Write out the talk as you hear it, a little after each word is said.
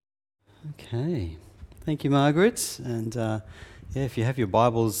Okay. Thank you, Margaret. And if you have your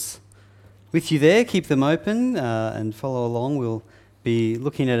Bibles with you there, keep them open and follow along. We'll be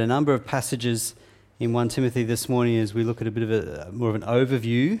looking at a number of passages in 1 Timothy this morning as we look at a bit of more of an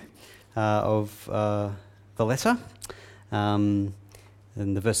overview of the letter. And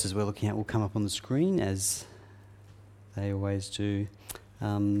the verses we're looking at will come up on the screen as they always do.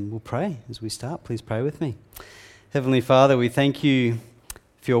 We'll pray as we start. Please pray with me. Heavenly Father, we thank you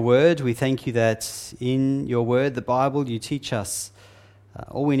for your word. We thank you that in your word, the Bible, you teach us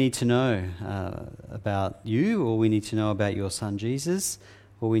all we need to know about you, all we need to know about your Son Jesus,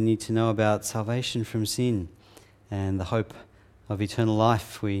 all we need to know about salvation from sin and the hope of eternal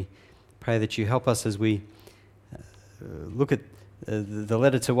life. We pray that you help us as we look at the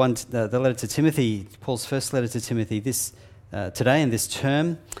letter to Timothy, Paul's first letter to Timothy, this today and this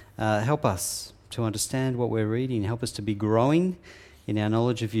term. Help us to understand what we're reading. Help us to be growing in our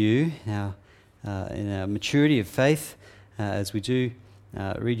knowledge of you, in our maturity of faith, as we do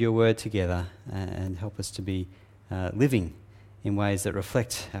read your word together, and help us to be living in ways that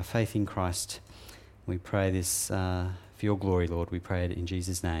reflect our faith in Christ. We pray this for your glory, Lord. We pray it in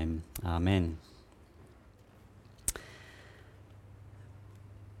Jesus' name. Amen.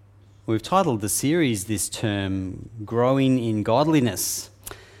 We've titled the series this term, Growing in Godliness.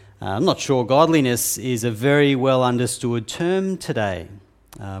 I'm not sure godliness is a very well understood term today.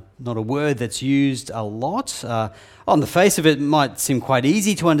 Not a word that's used a lot. On the face of it, it might seem quite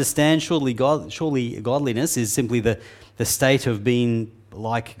easy to understand. Surely godliness is simply the state of being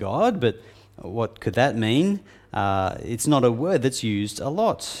like God, but what could that mean? It's not a word that's used a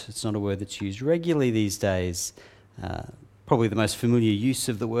lot. It's not a word that's used regularly these days. Probably the most familiar use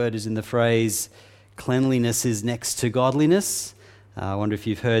of the word is in the phrase, cleanliness is next to godliness. I wonder if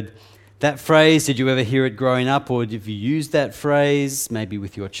you've heard that phrase. Did you ever hear it growing up, or have you used that phrase maybe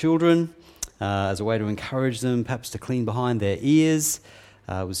with your children as a way to encourage them perhaps to clean behind their ears?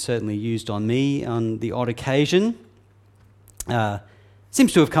 It was certainly used on me on the odd occasion.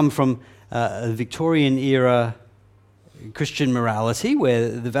 Seems to have come from a Victorian era Christian morality where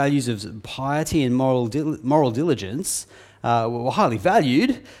the values of piety and moral diligence were highly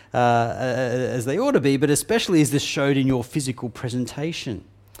valued, as they ought to be, but especially as this showed in your physical presentation.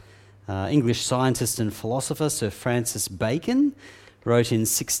 English scientist and philosopher Sir Francis Bacon wrote in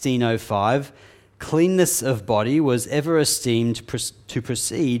 1605, "Cleanness of body was ever esteemed to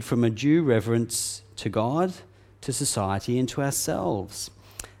proceed from a due reverence to God, to society, and to ourselves."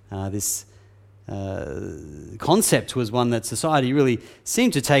 This concept was one that society really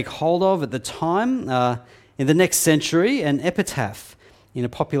seemed to take hold of at the time. In the next century, an epitaph in a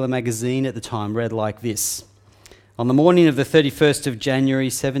popular magazine at the time read like this: "On the morning of the 31st of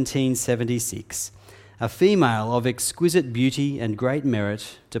January 1776, a female of exquisite beauty and great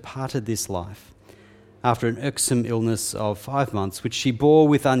merit departed this life, after an irksome illness of 5 months, which she bore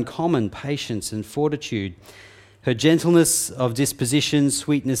with uncommon patience and fortitude. Her gentleness of disposition,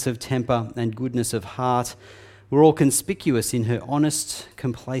 sweetness of temper, and goodness of heart were all conspicuous in her honest,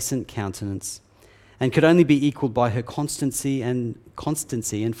 complacent countenance, and could only be equalled by her constancy and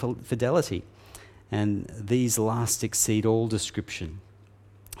fidelity. And these last exceed all description.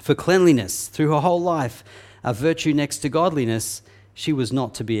 For cleanliness, through her whole life, a virtue next to godliness, she was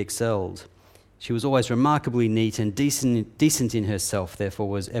not to be excelled. She was always remarkably neat and decent in herself, therefore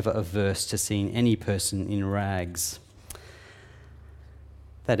was ever averse to seeing any person in rags."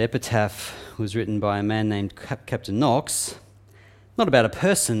 That epitaph was written by a man named Captain Knox, not about a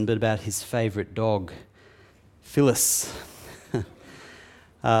person, but about his favourite dog, Phyllis.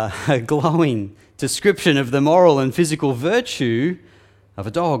 A glowing description of the moral and physical virtue of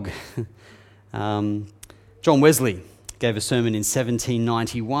a dog. John Wesley gave a sermon in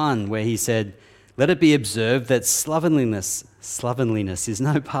 1791 where he said, "Let it be observed that slovenliness is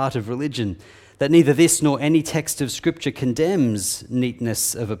no part of religion, that neither this nor any text of Scripture condemns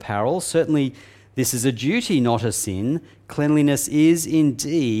neatness of apparel. Certainly this is a duty, not a sin. Cleanliness is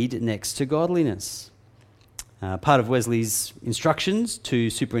indeed next to godliness." Part of Wesley's instructions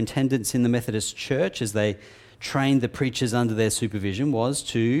to superintendents in the Methodist Church as they trained the preachers under their supervision was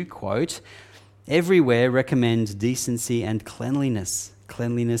to, quote, "Everywhere recommend decency and cleanliness.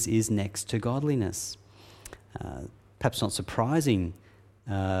 Cleanliness is next to godliness." Perhaps not surprising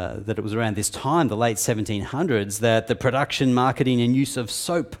that it was around this time, the late 1700s, that the production, marketing and use of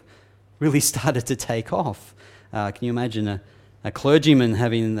soap really started to take off. Can you imagine a clergyman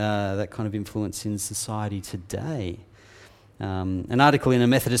having that kind of influence in society today? An article in a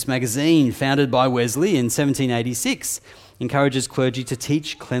Methodist magazine founded by Wesley in 1786 encourages clergy to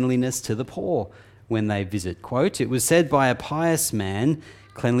teach cleanliness to the poor when they visit. Quote, "It was said by a pious man,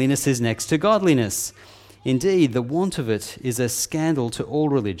 Cleanliness is next to godliness. Indeed, the want of it is a scandal to all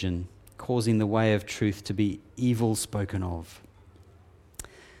religion, causing the way of truth to be evil spoken of.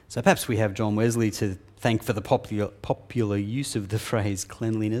 So perhaps we have John Wesley to thank for the popular use of the phrase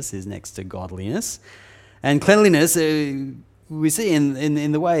cleanliness is next to godliness. And cleanliness, we see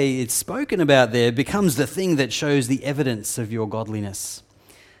in the way it's spoken about there, becomes the thing that shows the evidence of your godliness.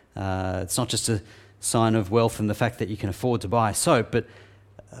 It's not just a sign of wealth and the fact that you can afford to buy soap, but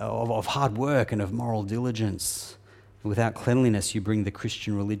of hard work and of moral diligence. Without cleanliness, you bring the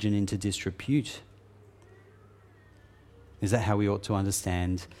Christian religion into disrepute. Is that how we ought to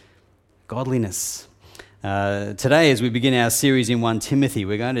understand godliness? Today, as we begin our series in 1 Timothy,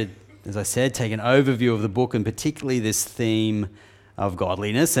 we're going to, as I said, take an overview of the book and particularly this theme of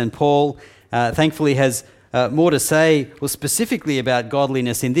godliness. And Paul, thankfully, has more to say, well, specifically about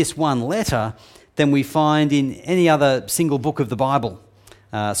godliness in this one letter than we find in any other single book of the Bible.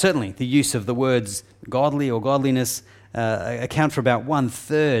 Certainly, the use of the words godly or godliness account for about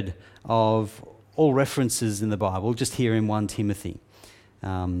 1/3 of all references in the Bible, just here in 1 Timothy.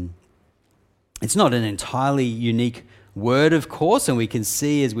 It's not an entirely unique word, of course, and we can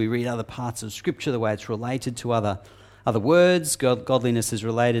see as we read other parts of Scripture the way it's related to other words. Godliness is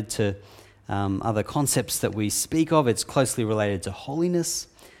related to other concepts that we speak of. It's closely related to holiness,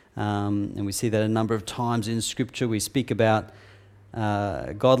 and we see that a number of times in Scripture. We speak about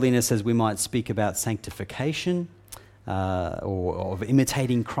godliness as we might speak about sanctification, or of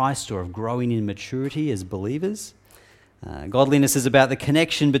imitating Christ, or of growing in maturity as believers. Godliness is about the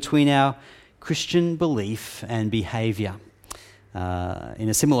connection between our Christian belief and behaviour, in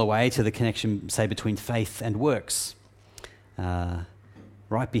a similar way to the connection, say, between faith and works.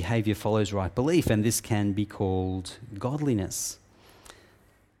 Right behaviour follows right belief, and this can be called godliness.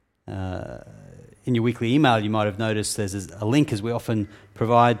 In your weekly email, you might have noticed there's a link, as we often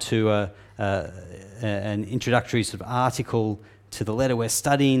provide, to an introductory sort of article to the letter we're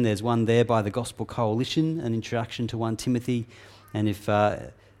studying. There's one there by the Gospel Coalition, an introduction to 1 Timothy. And if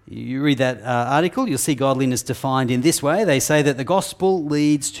you read that article, you'll see godliness defined in this way. They say that the gospel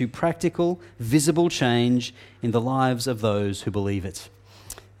leads to practical, visible change in the lives of those who believe it.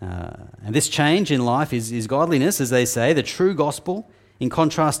 And this change in life is godliness, as they say. The true gospel, in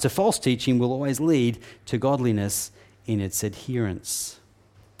contrast to false teaching, will always lead to godliness in its adherence.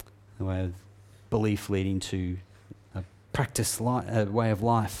 The way of belief leading to a way of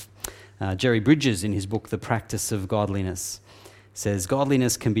life. Jerry Bridges, in his book The Practice of Godliness, says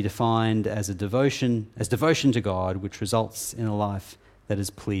godliness can be defined as devotion to God, which results in a life that is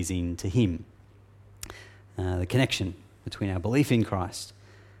pleasing to Him. The connection between our belief in Christ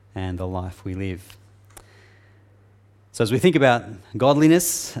and the life we live. So as we think about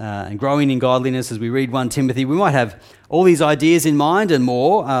godliness and growing in godliness, as we read 1 Timothy, we might have all these ideas in mind and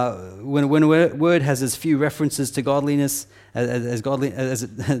more. When a word has as few references to godliness as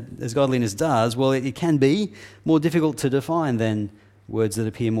godliness does, well, it can be more difficult to define than words that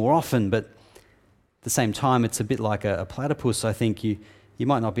appear more often. But at the same time, it's a bit like a platypus. I think you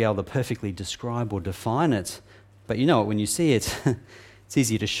might not be able to perfectly describe or define it, but you know it when you see it. It's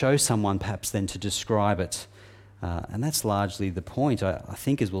easier to show someone perhaps than to describe it. And that's largely the point, I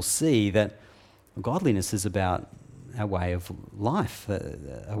think, as we'll see, that godliness is about our way of life,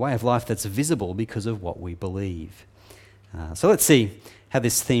 a way of life that's visible because of what we believe. So let's see how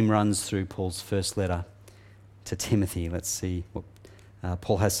this theme runs through Paul's first letter to Timothy. Let's see what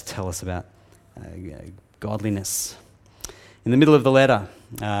Paul has to tell us about godliness. In the middle of the letter,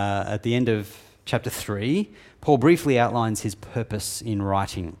 at the end of chapter 3, Paul briefly outlines his purpose in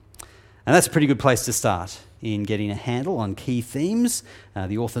writing. And that's a pretty good place to start in getting a handle on key themes.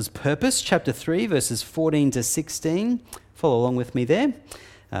 The author's purpose, chapter 3, verses 14 to 16. Follow along with me there.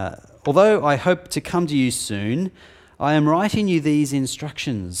 Although I hope to come to you soon, I am writing you these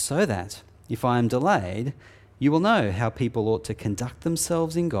instructions so that, if I am delayed, you will know how people ought to conduct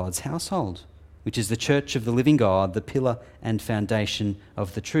themselves in God's household, which is the church of the living God, the pillar and foundation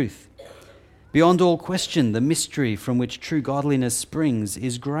of the truth. Beyond all question, the mystery from which true godliness springs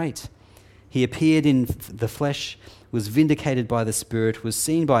is great. He appeared in the flesh, was vindicated by the Spirit, was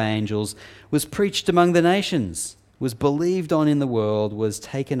seen by angels, was preached among the nations, was believed on in the world, was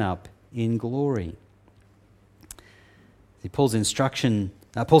taken up in glory. Paul's instructing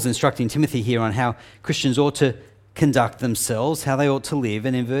Timothy here on how Christians ought to conduct themselves, how they ought to live.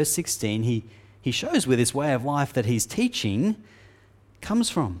 And in verse 16, he shows where this way of life that he's teaching comes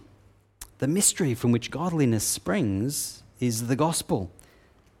from. The mystery from which godliness springs is the gospel,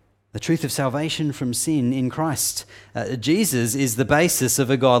 the truth of salvation from sin in Christ. Jesus is the basis of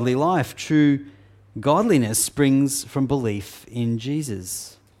a godly life. True Godliness springs from belief in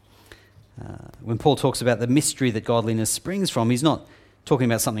Jesus. When Paul talks about the mystery that godliness springs from, he's not talking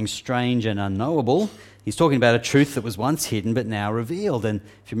about something strange and unknowable. He's talking about a truth that was once hidden but now revealed. And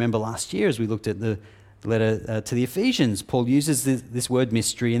if you remember last year as we looked at the letter to the Ephesians, Paul uses this word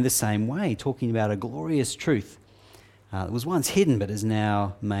mystery in the same way, talking about a glorious truth that was once hidden but has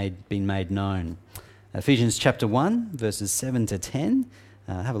now been made known. Ephesians chapter 1, verses 7 to 10.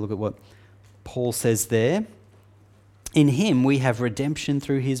 Have a look at what Paul says there. In him we have redemption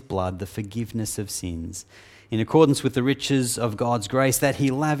through his blood, the forgiveness of sins, in accordance with the riches of God's grace that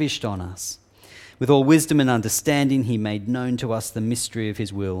he lavished on us. With all wisdom and understanding he made known to us the mystery of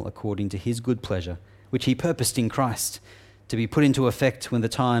his will, according to his good pleasure, which he purposed in Christ, to be put into effect when the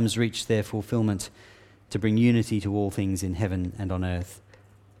times reach their fulfillment, to bring unity to all things in heaven and on earth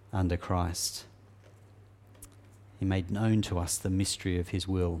under Christ. He made known to us the mystery of his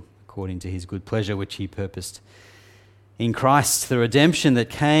will, according to his good pleasure, which he purposed in Christ. The redemption that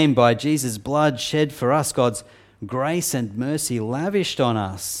came by Jesus' blood shed for us, God's grace and mercy lavished on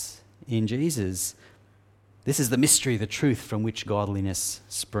us in Jesus. This is the mystery, the truth from which godliness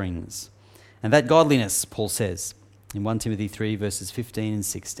springs. And that godliness, Paul says in 1 Timothy 3, verses 15 and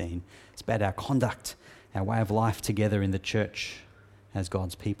 16, it's about our conduct, our way of life together in the church as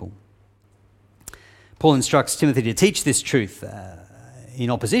God's people. Paul instructs Timothy to teach this truth in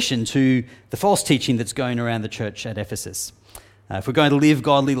opposition to the false teaching that's going around the church at Ephesus. If we're going to live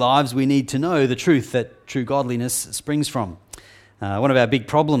godly lives, we need to know the truth that true godliness springs from. One of our big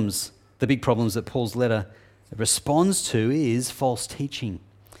problems, the big problems that Paul's letter responds to, is false teaching.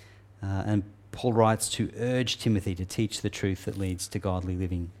 And Paul writes to urge Timothy to teach the truth that leads to godly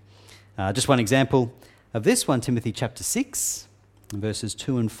living. Just one example of this, 1 Timothy chapter 6, verses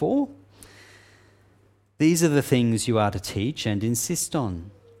 2 and 4. These are the things you are to teach and insist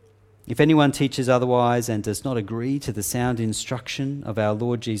on. If anyone teaches otherwise and does not agree to the sound instruction of our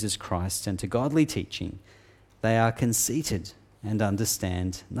Lord Jesus Christ and to godly teaching, they are conceited and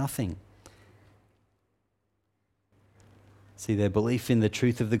understand nothing. See, their belief in the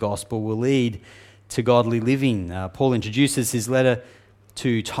truth of the gospel will lead to godly living. Paul introduces his letter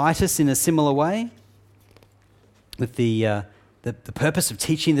to Titus in a similar way, with the purpose of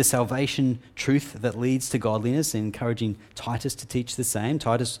teaching the salvation truth that leads to godliness, encouraging Titus to teach the same.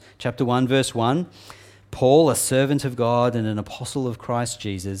 Titus chapter 1, verse 1, Paul, a servant of God and an apostle of Christ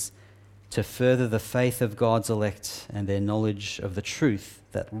Jesus, to further the faith of God's elect and their knowledge of the truth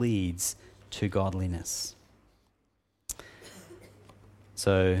that leads to godliness.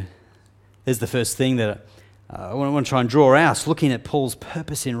 So there's the first thing that I want to try and draw out, looking at Paul's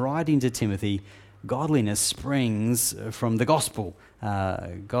purpose in writing to Timothy. Godliness springs from the gospel.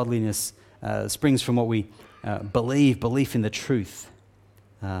 Godliness springs from what we believe. Belief in the truth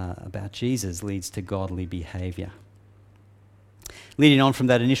about Jesus leads to godly behaviour. Leading on from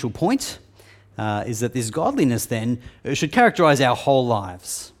that initial point is that this godliness then should characterise our whole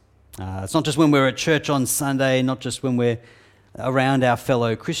lives. It's not just when we're at church on Sunday, not just when we're around our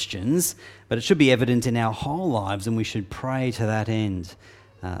fellow Christians, but it should be evident in our whole lives, and we should pray to that end,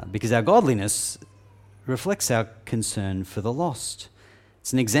 because our godliness reflects our concern for the lost.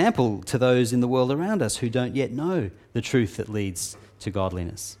 It's an example to those in the world around us who don't yet know the truth that leads to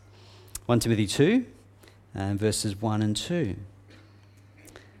godliness. 1 Timothy 2, verses 1 and 2.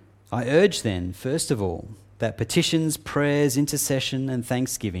 I urge then, first of all, that petitions, prayers, intercession and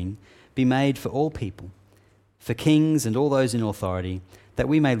thanksgiving be made for all people, for kings and all those in authority, that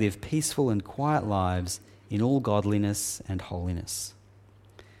we may live peaceful and quiet lives in all godliness and holiness.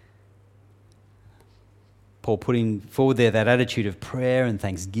 Paul putting forward there that attitude of prayer and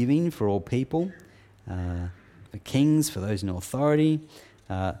thanksgiving for all people, for kings, for those in authority.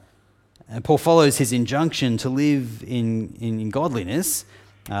 And Paul follows his injunction to live in godliness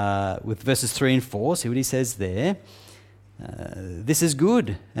with verses 3 and 4. See what he says there. This is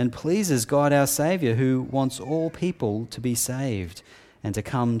good and pleases God our Saviour, who wants all people to be saved and to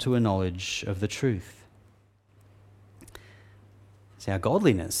come to a knowledge of the truth. See, our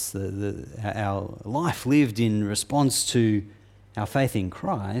godliness, our life lived in response to our faith in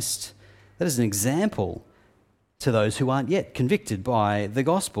Christ, that is an example to those who aren't yet convicted by the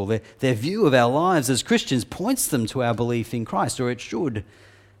gospel. Their view of our lives as Christians points them to our belief in Christ, or it should,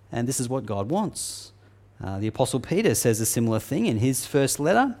 and this is what God wants. The Apostle Peter says a similar thing in his first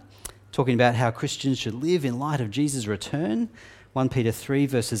letter, talking about how Christians should live in light of Jesus' return. 1 Peter 3,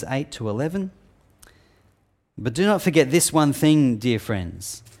 verses 8 to 11. But do not forget this one thing, dear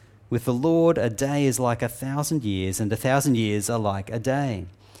friends. With the Lord, a day is like 1,000 years, and 1,000 years are like a day.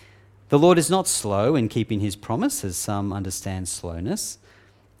 The Lord is not slow in keeping his promise, as some understand slowness.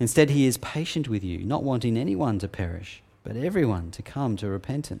 Instead, he is patient with you, not wanting anyone to perish, but everyone to come to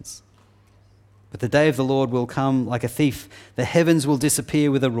repentance. But the day of the Lord will come like a thief. The heavens will disappear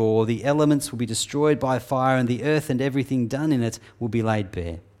with a roar, the elements will be destroyed by fire, and the earth and everything done in it will be laid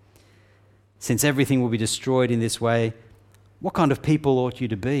bare. Since everything will be destroyed in this way, what kind of people ought you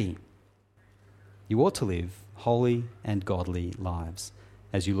to be? You ought to live holy and godly lives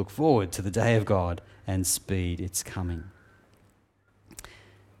as you look forward to the day of God and speed its coming.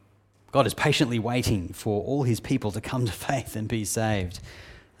 God is patiently waiting for all his people to come to faith and be saved.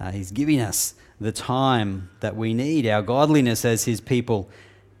 He's giving us the time that we need. Our godliness as his people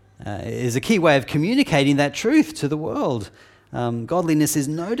is a key way of communicating that truth to the world. Godliness is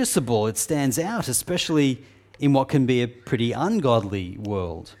noticeable. It stands out, especially in what can be a pretty ungodly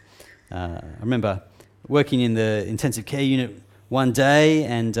world. I remember working in the intensive care unit one day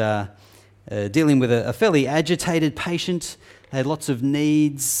and dealing with a fairly agitated patient. They had lots of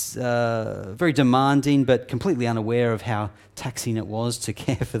needs, very demanding, but completely unaware of how taxing it was to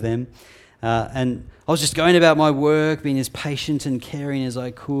care for them. And I was just going about my work, being as patient and caring as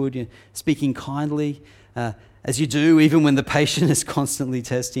I could, speaking kindly, as you do, even when the patient is constantly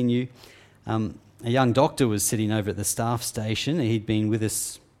testing you. A young doctor was sitting over at the staff station. He'd been with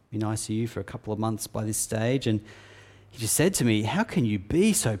us in ICU for a couple of months by this stage, and he just said to me, "How can you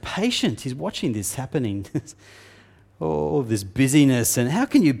be so patient?" He's watching this happening. All this busyness, and how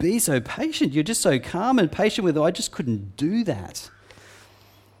can you be so patient? You're just so calm and patient with it. I just couldn't do that.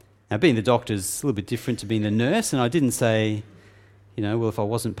 Now, being the doctor is a little bit different to being the nurse, and I didn't say, well, if I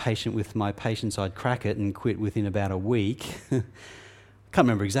wasn't patient with my patients, I'd crack it and quit within about a week. I can't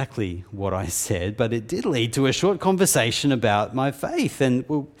remember exactly what I said, but it did lead to a short conversation about my faith, and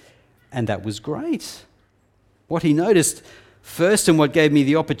that was great. What he noticed first, and what gave me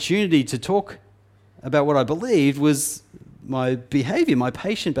the opportunity to talk about what I believed, was my behaviour, my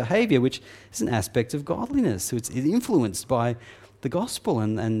patient behaviour, which is an aspect of godliness. So it's influenced by the gospel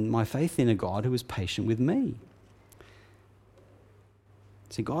and my faith in a God who is patient with me.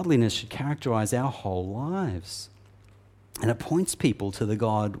 See, godliness should characterise our whole lives, and it points people to the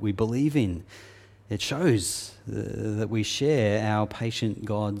God we believe in. It shows that we share our patient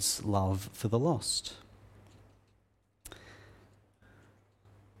God's love for the lost.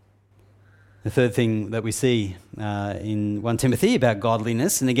 The third thing that we see in 1 Timothy about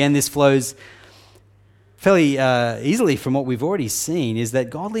godliness, and again this flows fairly easily from what we've already seen, is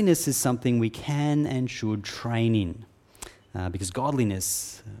that godliness is something we can and should train in, because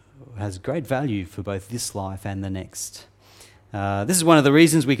godliness has great value for both this life and the next. This is one of the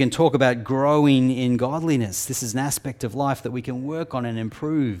reasons we can talk about growing in godliness. This is an aspect of life that we can work on and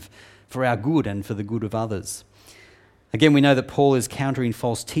improve for our good and for the good of others. Again, we know that Paul is countering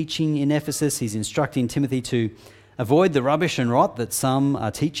false teaching in Ephesus. He's instructing Timothy to avoid the rubbish and rot that some are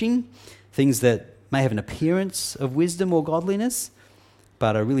teaching, things that may have an appearance of wisdom or godliness,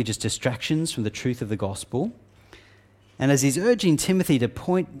 but are really just distractions from the truth of the gospel. And as he's urging Timothy to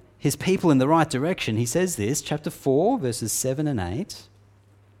point his people in the right direction, he says this, chapter 4, verses 7 and 8,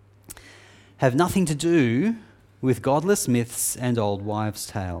 "Have nothing to do with godless myths and old wives'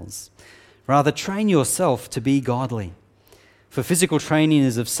 tales. Rather, train yourself to be godly. For physical training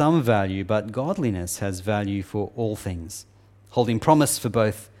is of some value, but godliness has value for all things, holding promise for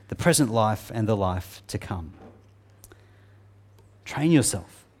both the present life and the life to come." Train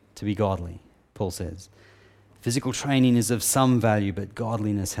yourself to be godly, Paul says. Physical training is of some value, but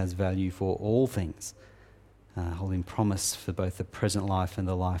godliness has value for all things, holding promise for both the present life and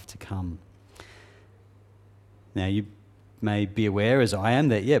the life to come. Now, you may be aware, as I am,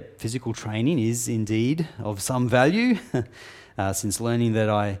 that, physical training is indeed of some value. Since learning that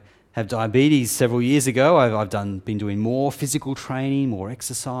I have diabetes several years ago, I've been doing more physical training, more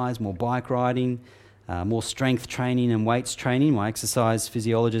exercise, more bike riding, more strength training and weights training. My exercise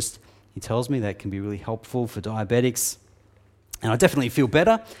physiologist, he tells me that can be really helpful for diabetics. And I definitely feel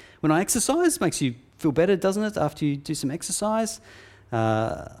better when I exercise. Makes you feel better, doesn't it, after you do some exercise?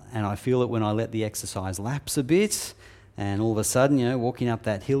 And I feel it when I let the exercise lapse a bit, and all of a sudden, walking up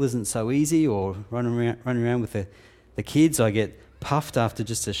that hill isn't so easy, or running around with the kids, I get puffed after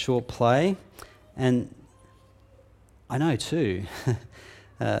just a short play. And I know too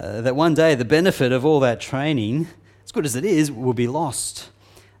that one day the benefit of all that training, as good as it is, will be lost.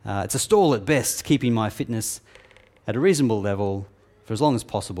 It's a stall at best, keeping my fitness at a reasonable level for as long as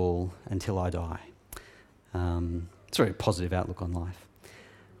possible until I die. It's a very positive outlook on life.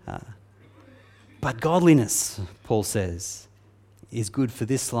 But godliness, Paul says, is good for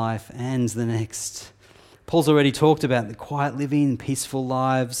this life and the next. Paul's already talked about the quiet living, peaceful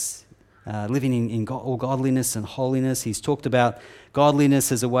lives living in all godliness and holiness. He's talked about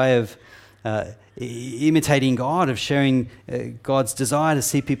godliness as a way of imitating God, of sharing God's desire to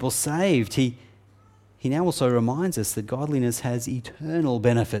see people saved. He now also reminds us that godliness has eternal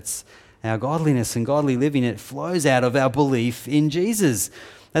benefits. Our godliness and godly living, it flows out of our belief in Jesus.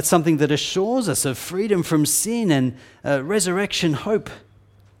 That's something that assures us of freedom from sin and resurrection hope.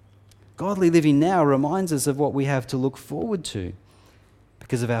 Godly living now reminds us of what we have to look forward to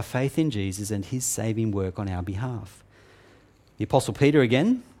because of our faith in Jesus and his saving work on our behalf. The Apostle Peter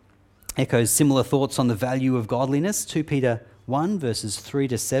again echoes similar thoughts on the value of godliness. 2 Peter 1 verses 3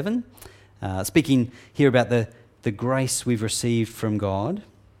 to 7, speaking here about the grace we've received from God.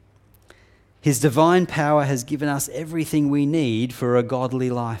 His divine power has given us everything we need for a godly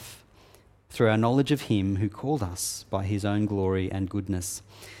life through our knowledge of him who called us by his own glory and goodness.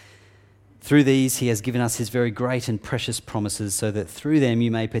 Through these, he has given us his very great and precious promises so that through them you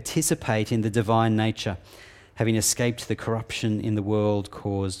may participate in the divine nature, having escaped the corruption in the world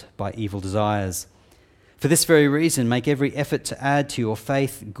caused by evil desires. For this very reason, make every effort to add to your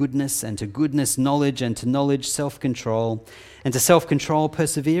faith goodness, and to goodness knowledge, and to knowledge self-control, and to self-control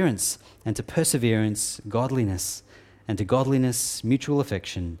perseverance, and to perseverance godliness, and to godliness mutual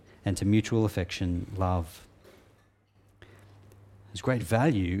affection, and to mutual affection love. There's great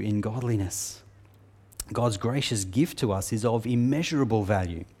value in godliness. God's gracious gift to us is of immeasurable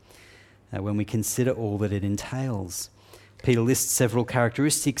value when we consider all that it entails. Peter lists several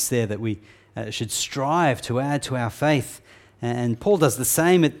characteristics there that we should strive to add to our faith. And Paul does the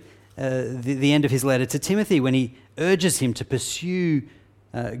same at the end of his letter to Timothy when he urges him to pursue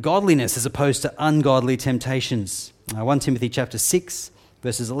godliness as opposed to ungodly temptations. 1 Timothy chapter 6,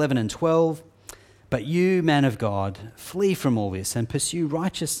 verses 11 and 12. But you, man of God, flee from all this and pursue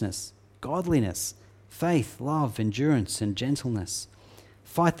righteousness, godliness, faith, love, endurance, and gentleness.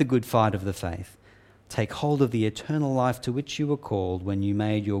 Fight the good fight of the faith. Take hold of the eternal life to which you were called when you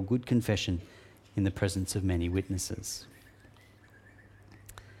made your good confession in the presence of many witnesses.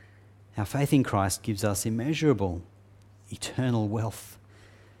 Our faith in Christ gives us immeasurable, eternal wealth.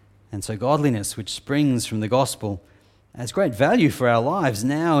 And so godliness, which springs from the gospel, has great value for our lives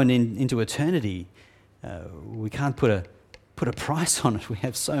now and into eternity. We can't put a price on it. We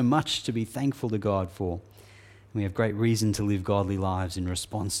have so much to be thankful to God for. We have great reason to live godly lives in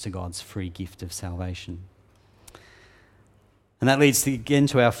response to God's free gift of salvation. And that leads again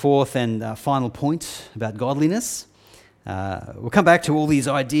to our fourth and final point about godliness. We'll come back to all these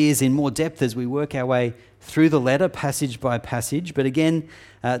ideas in more depth as we work our way through the letter, passage by passage. But again,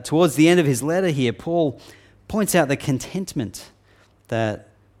 towards the end of his letter here, Paul points out the contentment that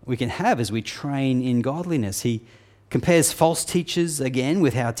we can have as we train in godliness. He compares false teachers again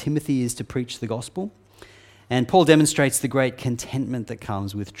with how Timothy is to preach the gospel. And Paul demonstrates the great contentment that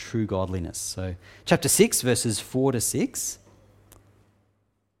comes with true godliness. So chapter 6, verses 4 to 6.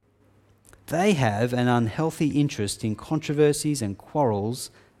 They have an unhealthy interest in controversies and quarrels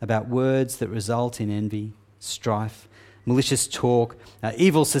about words that result in envy, strife, malicious talk,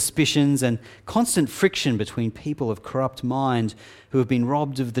 evil suspicions, and constant friction between people of corrupt mind who have been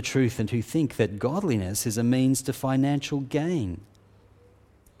robbed of the truth and who think that godliness is a means to financial gain.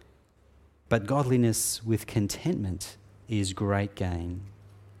 But godliness with contentment is great gain.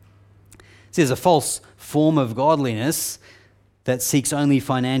 See, there's a false form of godliness that seeks only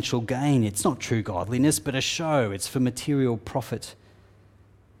financial gain. It's not true godliness, but a show. It's for material profit.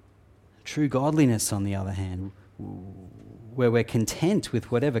 True godliness, on the other hand, where we're content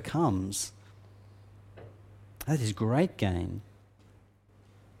with whatever comes, that is great gain.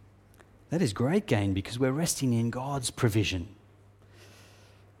 That is great gain because we're resting in God's provision.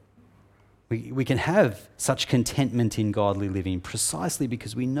 We can have such contentment in godly living precisely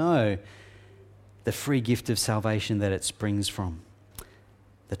because we know the free gift of salvation that it springs from.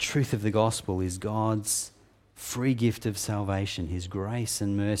 The truth of the gospel is God's free gift of salvation, his grace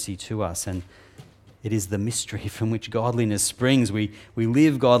and mercy to us. And it is the mystery from which godliness springs. We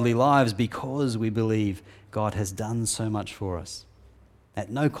live godly lives because we believe God has done so much for us at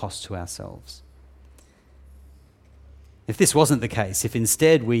no cost to ourselves. If this wasn't the case, if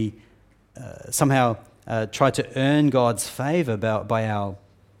instead we somehow try to earn God's favour by our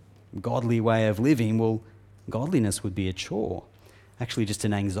godly way of living, well, godliness would be a chore. Actually, just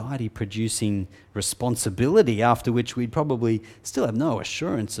an anxiety-producing responsibility after which we'd probably still have no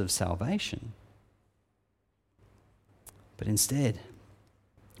assurance of salvation. But instead,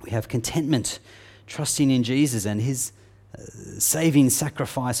 we have contentment, trusting in Jesus and his saving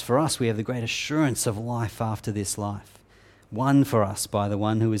sacrifice for us. We have the great assurance of life after this life, won for us by the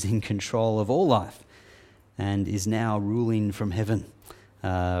one who is in control of all life and is now ruling from heaven,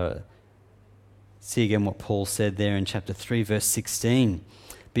 See again what Paul said there in chapter 3, verse 16.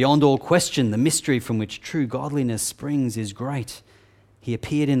 Beyond all question, the mystery from which true godliness springs is great. He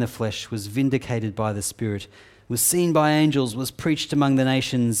appeared in the flesh, was vindicated by the Spirit, was seen by angels, was preached among the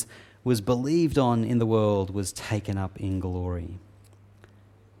nations, was believed on in the world, was taken up in glory.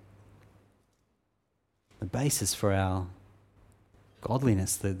 The basis for our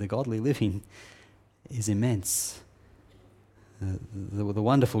godliness, the godly living, is immense. The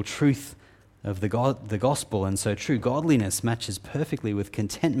wonderful truth of the gospel, and so true godliness matches perfectly with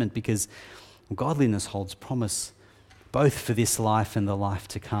contentment, because godliness holds promise both for this life and the life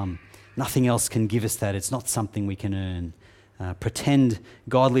to come. Nothing else can give us that. It's not something we can earn. Pretend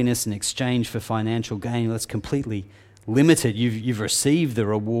godliness in exchange for financial gain, that's completely limited. You've received the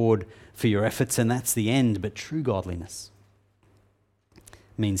reward for your efforts, and that's the end. But true godliness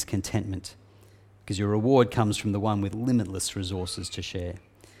means contentment, because your reward comes from the one with limitless resources to share.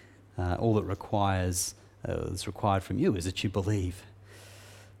 All that is required from you is that you believe.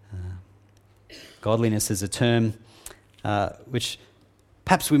 Godliness is a term which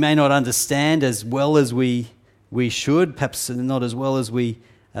perhaps we may not understand as well as we should, perhaps not as well as we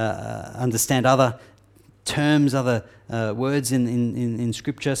understand other terms, other words in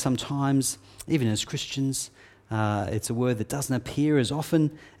Scripture sometimes, even as Christians. It's a word that doesn't appear as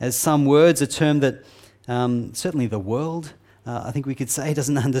often as some words, a term that certainly the world, I think we could say,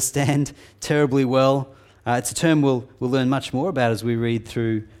 doesn't understand terribly well. It's a term we'll learn much more about as we read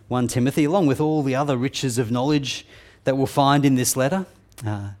through 1 Timothy, along with all the other riches of knowledge that we'll find in this letter.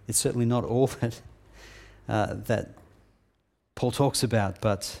 It's certainly not all that Paul talks about,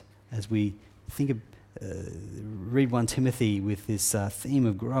 but as we read 1 Timothy with this theme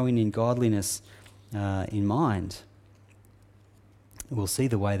of growing in godliness in mind, we'll see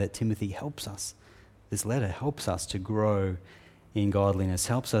the way that Timothy helps us. This letter helps us to grow in godliness,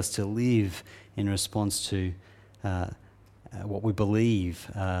 helps us to live in response to what we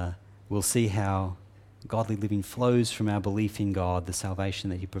believe. We'll see how godly living flows from our belief in God, the salvation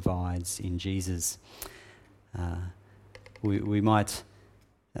that He provides in Jesus. We might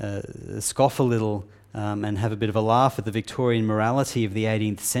scoff a little and have a bit of a laugh at the Victorian morality of the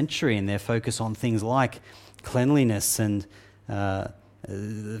 18th century and their focus on things like cleanliness and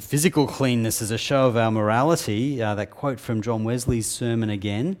physical cleanness as a show of our morality. That quote from John Wesley's sermon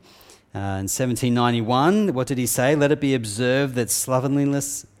again. In 1791, what did he say? Let it be observed that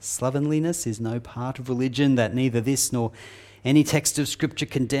slovenliness is no part of religion, that neither this nor any text of Scripture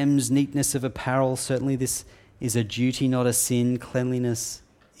condemns neatness of apparel. Certainly this is a duty, not a sin. Cleanliness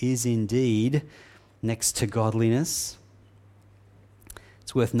is indeed next to godliness.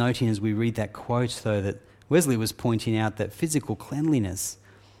 It's worth noting as we read that quote, though, that Wesley was pointing out that physical cleanliness,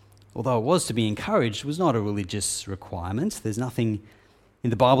 although it was to be encouraged, was not a religious requirement. There's nothing in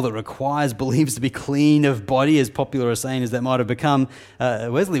the Bible that requires believers to be clean of body, as popular a saying as that might have become,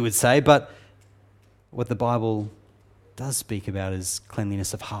 Wesley would say, but what the Bible does speak about is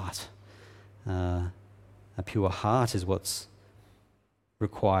cleanliness of heart. A pure heart is what's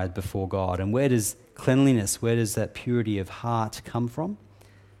required before God. And where does cleanliness, where does that purity of heart come from?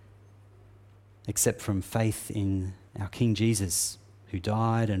 Except from faith in our King Jesus, who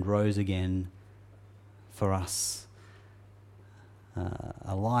died and rose again for us.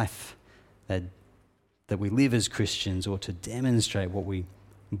 A life that we live as Christians ought to demonstrate what we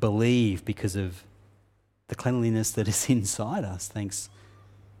believe because of the cleanliness that is inside us, thanks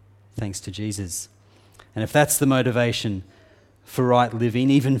to Jesus. And if that's the motivation for right living,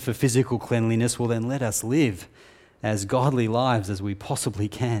 even for physical cleanliness, well then let us live as godly lives as we possibly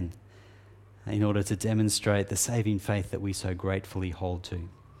can in order to demonstrate the saving faith that we so gratefully hold to.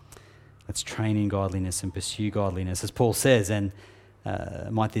 Let's train in godliness and pursue godliness, as Paul says, and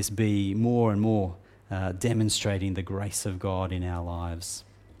might this be more and more demonstrating the grace of God in our lives.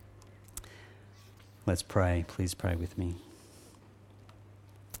 Let's pray. Please pray with me.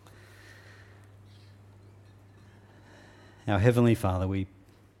 Our Heavenly Father, we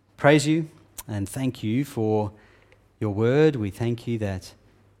praise you and thank you for your word. We thank you that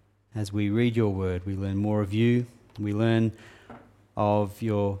as we read your word, we learn more of you. We learn of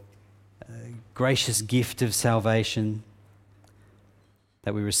your gracious gift of salvation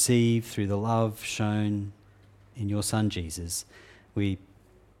that we receive through the love shown in your Son, Jesus. We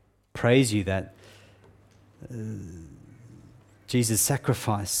praise you that Jesus'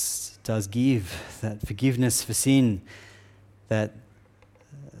 sacrifice does give, that forgiveness for sin, that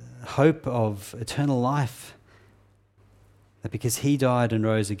hope of eternal life, that because he died and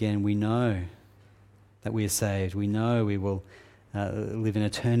rose again, we know that we are saved. We know we will live in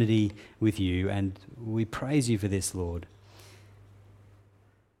eternity with you, and we praise you for this, Lord.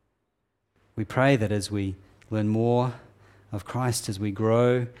 We pray that as we learn more of Christ, as we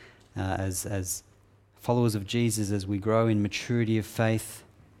grow as followers of Jesus, as we grow in maturity of faith,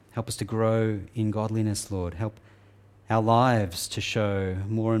 help us to grow in godliness, Lord. Help our lives to show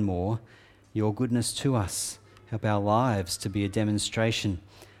more and more your goodness to us. Help our lives to be a demonstration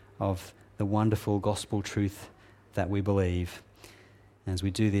of the wonderful gospel truth that we believe. As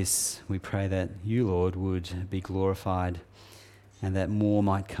we do this, we pray that you, Lord, would be glorified and that more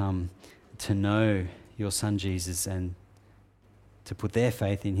might come to know your Son Jesus and to put their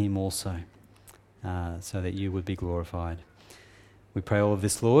faith in him also, so that you would be glorified. We pray all of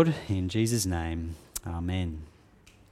this, Lord, in Jesus' name. Amen.